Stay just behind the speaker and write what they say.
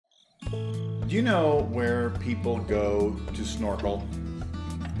Do you know where people go to snorkel?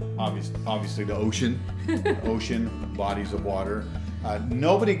 Obviously the ocean, bodies of water.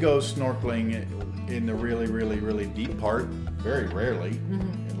 Nobody goes snorkeling in the really, really, really deep part. Very rarely,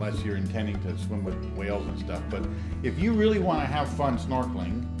 unless you're intending to swim with whales and stuff. But if you really want to have fun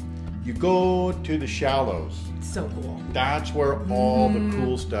snorkeling, you go to the shallows. So cool. That's where all the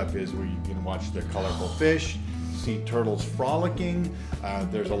cool stuff is, where you can watch the colorful fish, see turtles frolicking.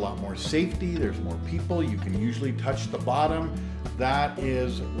 There's a lot more safety. There's more people. You can usually touch the bottom. That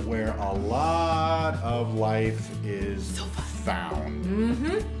is where a lot of life is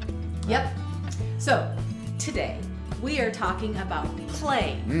found. Yep. So today we are talking about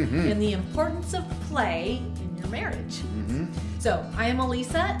play and the importance of play in your marriage. So I am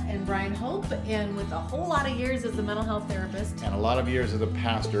Elisa and Brian Hope, and with a whole lot of years as a mental health therapist And a lot of years as a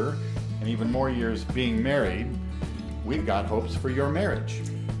pastor, and even more years being married, we've got hopes for your marriage.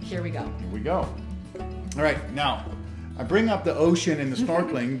 here we go. Here we go. All right, now I bring up the ocean and the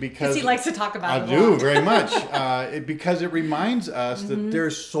snorkeling because He likes to talk about I it. do very much because it reminds us that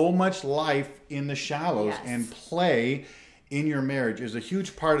there's so much life in the shallows, Yes. and play in your marriage is a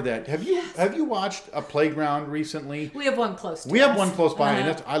huge part of that. Have you watched a playground recently? We have one close to We have us. one close by,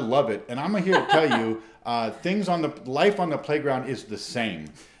 and I love it. And I'm here to tell you, life on the playground is the same.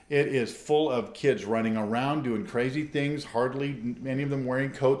 It is full of kids running around doing crazy things, hardly any of them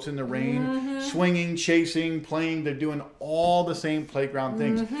wearing coats in the rain, swinging, chasing, playing. They're doing all the same playground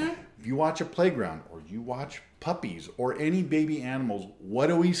things. If you watch a playground, or you watch puppies or any baby animals, what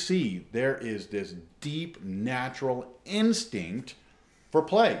do we see? There is this deep natural instinct for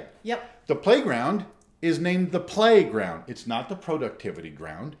play. Yep. The playground is named the playground. It's not the productivity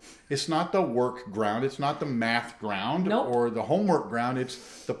ground. It's not the work ground. It's not the math ground or the homework ground.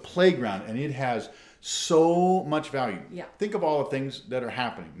 It's the playground, and it has so much value. Yeah. Think of all the things that are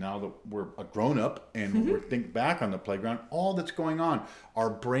happening now that we're a grown up and we think back on the playground. All that's going on, our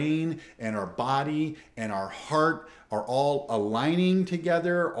brain and our body and our heart are all aligning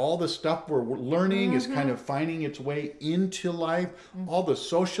together. All the stuff we're learning is kind of finding its way into life. All the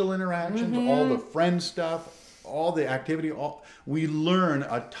social interactions, all the friend stuff, all the activity, we learn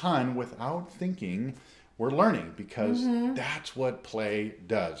a ton without thinking we're learning, because that's what play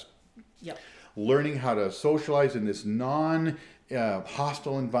does. Yep. Learning how to socialize in this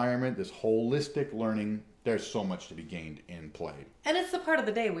non-hostile environment, this holistic learning. There's so much to be gained in play. And it's the part of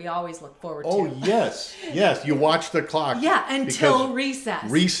the day we always look forward to. Oh, yes. Yes, you watch the clock. Yeah, until because recess.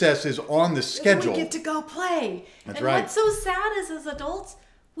 Recess is on the schedule. We get to go play. That's right. What's so sad is, as adults,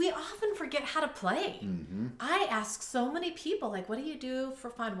 we often forget how to play. I ask so many people, like, what do you do for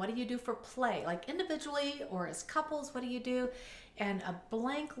fun? What do you do for play? Like individually or as couples, what do you do? And a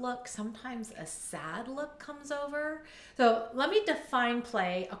blank look, sometimes a sad look comes over. So let me define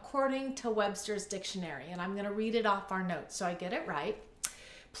play according to Webster's dictionary, and I'm going to read it off our notes so I get it right.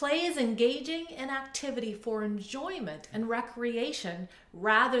 Play is engaging in activity for enjoyment and recreation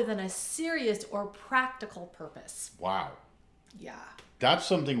rather than a serious or practical purpose. Wow. Yeah. That's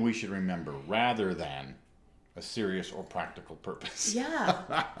something we should remember, rather than a serious or practical purpose.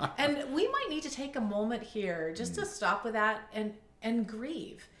 Yeah. And we might need to take a moment here just to stop with that and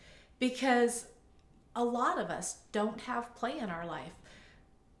grieve, because a lot of us don't have play in our life.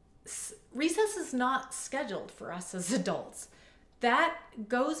 Recess is not scheduled for us as adults. That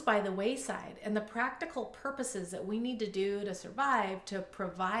goes by the wayside, and the practical purposes that we need to do to survive, to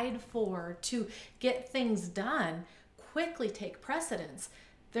provide for, to get things done quickly take precedence.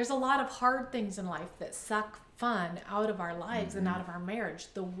 There's a lot of hard things in life that suck fun out of our lives and out of our marriage.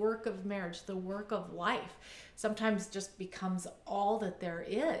 The work of marriage, the work of life, sometimes just becomes all that there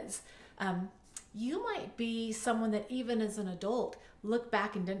is. You might be someone that even as an adult look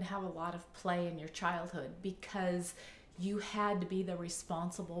back and didn't have a lot of play in your childhood because you had to be the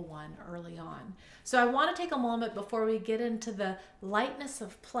responsible one early on. So I want to take a moment before we get into the lightness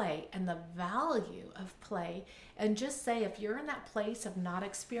of play and the value of play, and just say, if you're in that place of not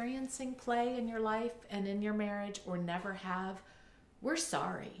experiencing play in your life and in your marriage, or never have, we're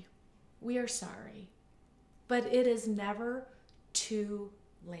sorry. We are sorry. But it is never too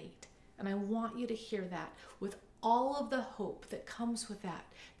late. And I want you to hear that with all of the hope that comes with that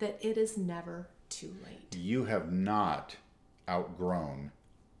it is never too late. You have not outgrown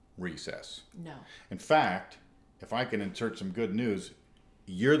recess. No. In fact, if I can insert some good news,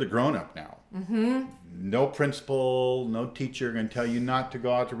 you're the grown-up now. No principal, no teacher going to tell you not to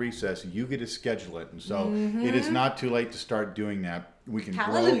go out to recess. You get to schedule it. And so it is not too late to start doing that. We can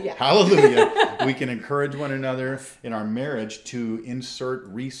Hallelujah. grow. Hallelujah. We can encourage one another in our marriage to insert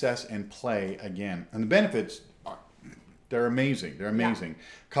recess and play again. And the benefits They're amazing. They're amazing.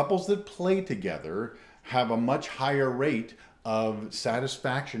 Couples that play together have a much higher rate of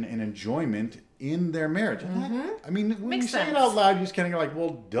satisfaction and enjoyment in their marriage. I mean, when Makes you say it sense. out loud, you just kind of go like,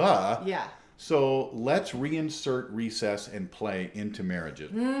 well, duh. Yeah. So let's reinsert recess and play into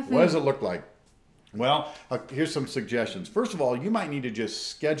marriages. What does it look like? Well, here's some suggestions. First of all, you might need to just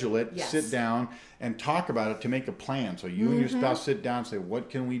schedule it, Yes. sit down, and talk about it to make a plan. So you and your spouse sit down and say, what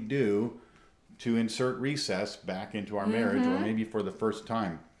can we do to insert recess back into our marriage, or maybe for the first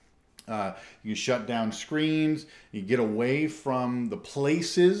time? You shut down screens. You get away from the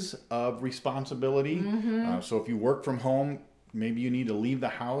places of responsibility. So if you work from home, maybe you need to leave the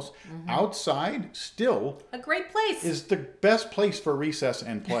house. Outside, still, A great place. is the best place for recess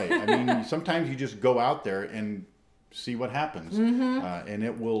and play. I mean, sometimes you just go out there and see what happens, and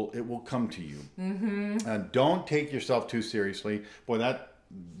it will come to you. Don't take yourself too seriously. Boy,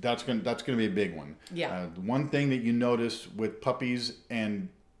 that's gonna be a big one. Yeah. One thing that you notice with puppies and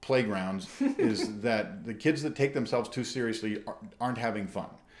playgrounds is that the kids that take themselves too seriously aren't having fun.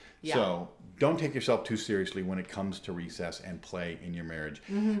 Yeah. So don't take yourself too seriously when it comes to recess and play in your marriage.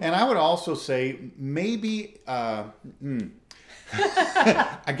 And I would also say maybe, I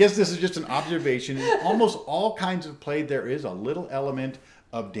guess this is just an observation. In almost all kinds of play, there is a little element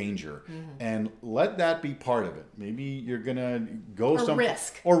of danger, and let that be part of it. Maybe you're gonna go Or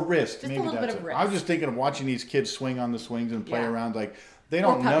risk. or risk. Just a Maybe little that's bit of it. I was risk. just thinking of watching these kids swing on the swings and play Yeah. around like they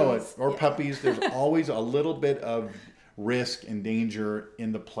don't know it. puppies. Or Yeah. puppies. There's always a little bit of risk and danger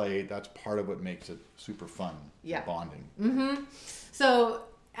in the play. That's part of what makes it super fun. Yeah. Bonding. So,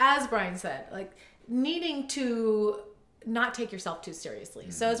 as Brian said, like needing to not take yourself too seriously.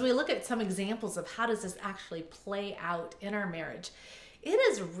 So, as we look at some examples of how does this actually play out in our marriage, it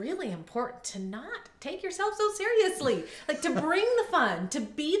is really important to not take yourself so seriously. Like to bring the fun, to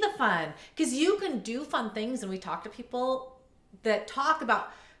be the fun, because you can do fun things. And we talk to people that talk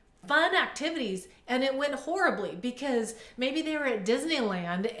about fun activities and it went horribly because maybe they were at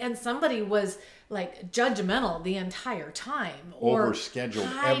Disneyland and somebody was like judgmental the entire time or Overscheduled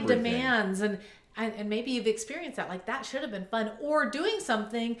high everything. demands and maybe you've experienced that, like that should have been fun, or doing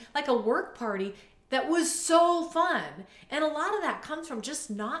something like a work party that was so fun. And a lot of that comes from just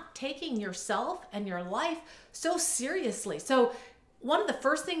not taking yourself and your life so seriously. So one of the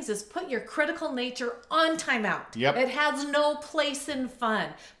first things is put your critical nature on timeout. Yep. It has no place in fun.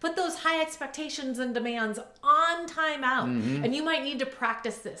 Put those high expectations and demands on timeout. And you might need to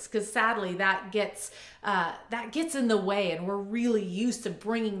practice this because sadly that gets in the way, and we're really used to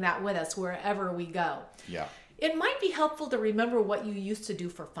bringing that with us wherever we go. Yeah. It might be helpful to remember what you used to do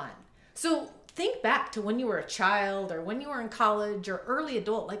for fun. So think back to when you were a child or when you were in college or early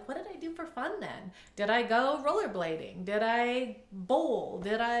adult. Like, what did I do for fun then? Did I go rollerblading? Did I bowl?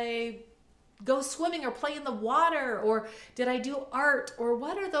 Did I go swimming or play in the water? Or did I do art? Or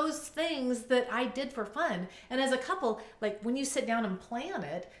what are those things that I did for fun? And as a couple, like when you sit down and plan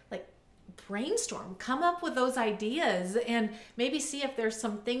it, like brainstorm, come up with those ideas and maybe see if there's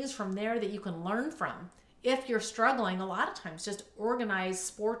some things from there that you can learn from. If you're struggling, a lot of times just organized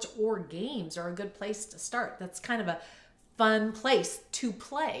sports or games are a good place to start. That's kind of a fun place to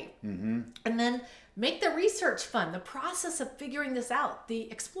play. And then make the research fun, the process of figuring this out,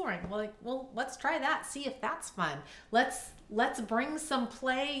 the exploring. Well, let's try that, see if that's fun. Let's bring some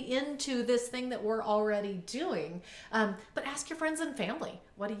play into this thing that we're already doing. But ask your friends and family,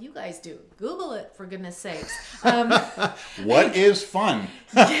 what do you guys do? Google it, for goodness sakes. What is fun?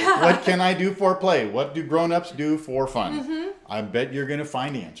 What can I do for play? What do grown-ups do for fun? I bet you're going to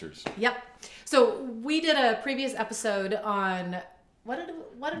find answers. Yep. So we did a previous episode on what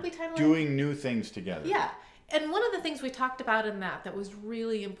did we title it? Doing new things together. Yeah. And one of the things we talked about in that was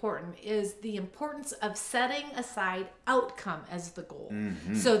really important is the importance of setting aside outcome as the goal.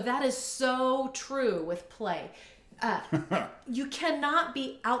 So that is so true with play. You cannot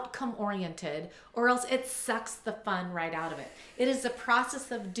be outcome oriented or else it sucks the fun right out of it. It is a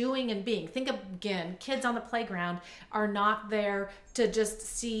process of doing and being. Think again, kids on the playground are not there to just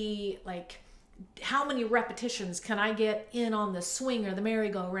see like how many repetitions can I get in on the swing or the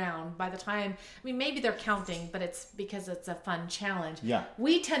merry-go-round by the time, maybe they're counting, but it's because it's a fun challenge. Yeah.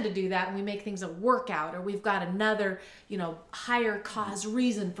 We tend to do that and we make things a workout, or we've got another, higher cause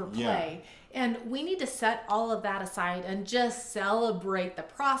reason for play. And we need to set all of that aside and just celebrate the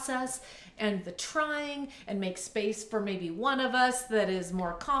process and the trying and make space for maybe one of us that is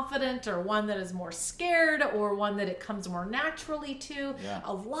more confident or one that is more scared or one that it comes more naturally to. Yeah.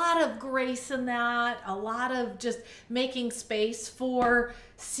 A lot of grace in that, a lot of just making space for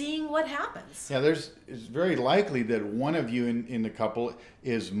seeing what happens. Yeah, it's very likely that one of you in the couple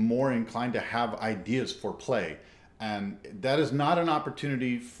is more inclined to have ideas for play. And that is not an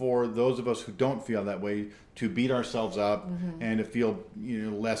opportunity for those of us who don't feel that way to beat ourselves up and to feel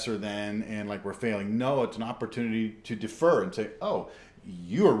lesser than and like we're failing. No, it's an opportunity to defer and say, oh,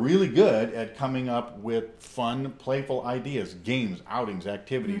 you are really good at coming up with fun, playful ideas, games, outings,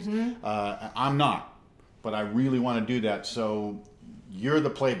 activities. I'm not, but I really want to do that. So you're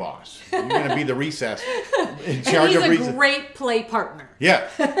the play boss. You're going to be the recess in charge of recess. He's a great play partner. Yeah,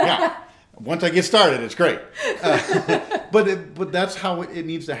 yeah. Once I get started, it's great. But that's how it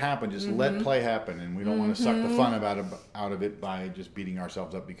needs to happen. Just let play happen, and we don't want to suck the fun out of it by just beating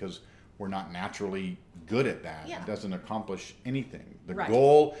ourselves up because we're not naturally good at that. Yeah. It doesn't accomplish anything. The Right.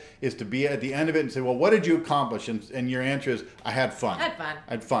 goal is to be at the end of it and say, well, what did you accomplish? And your answer is, I had fun. Had fun.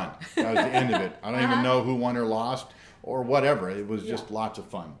 I had fun. That was the end of it. I don't even know who won or lost or whatever. It was just lots of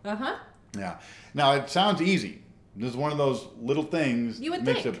fun. Yeah. Now, it sounds easy. This is one of those little things You would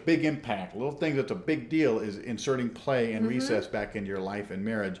that makes think. a big impact. Little thing that's a big deal is inserting play and recess back into your life and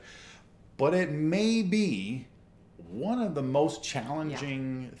marriage. But it may be one of the most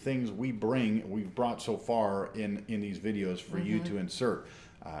challenging things we've brought so far in these videos for you to insert.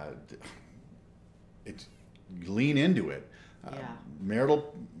 It's lean into it.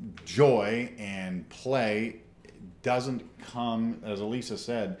 Marital joy and play doesn't come, as Elisa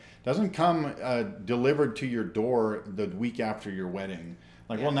said, doesn't come delivered to your door the week after your wedding.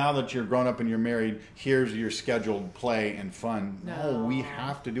 Like, well, now that you're grown up and you're married, here's your scheduled play and fun. No, we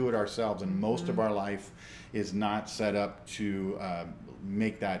have to do it ourselves, and most of our life is not set up to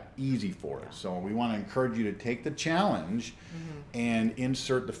make that easy for us. So we want to encourage you to take the challenge and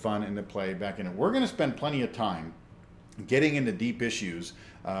insert the fun and the play back in it. We're going to spend plenty of time getting into deep issues.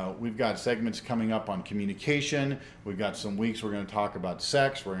 We've got segments coming up on communication. We've got some weeks we're going to talk about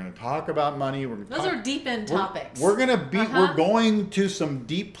sex. We're going to talk about money. Those are deep end topics. We're going to be. We're going to some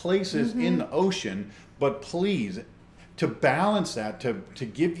deep places in the ocean. But please, to balance that, to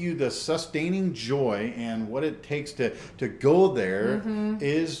give you the sustaining joy and what it takes to go there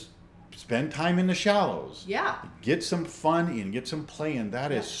is spend time in the shallows. Yeah. Get some fun in, get some play in.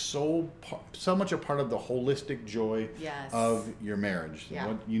 That is so much a part of the holistic joy of your marriage. So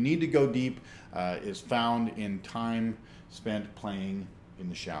what you need to go deep is found in time spent playing in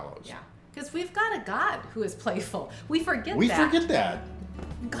the shallows. Yeah. Because we've got a God who is playful. We forget that.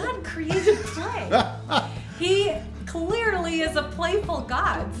 God created play. He clearly is a playful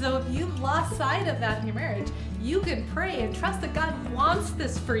God. So if you've lost sight of that in your marriage, you can pray and trust that God wants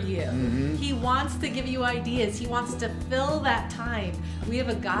this for you. He wants to give you ideas. He wants to fill that time. We have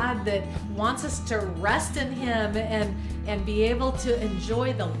a God that wants us to rest in Him and be able to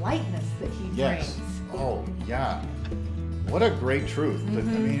enjoy the lightness that He brings. Oh, yeah. What a great truth. But,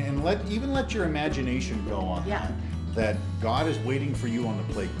 I mean, and let your imagination go on that God is waiting for you on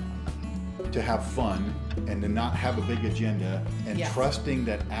the playground to have fun and to not have a big agenda, and trusting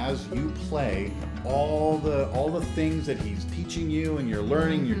that as you play, all the things that He's teaching you and you're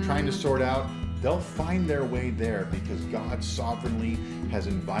learning, you're trying to sort out, they'll find their way there because God sovereignly has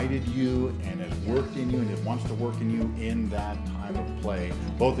invited you and has worked in you and it wants to work in you in that time of play,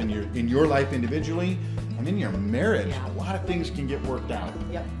 both in your life individually and in your marriage. A lot of things can get worked out.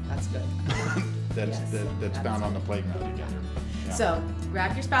 Yep, that's good. that's found on the playground together. Yeah. So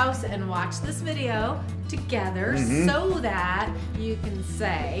grab your spouse and watch this video together so that you can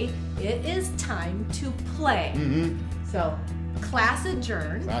say, it is time to play. So class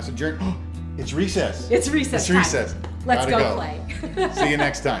adjourned. Class adjourned. It's recess. It's recess. It's recess. Let's Gotta go play. See you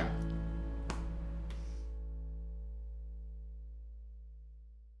next time.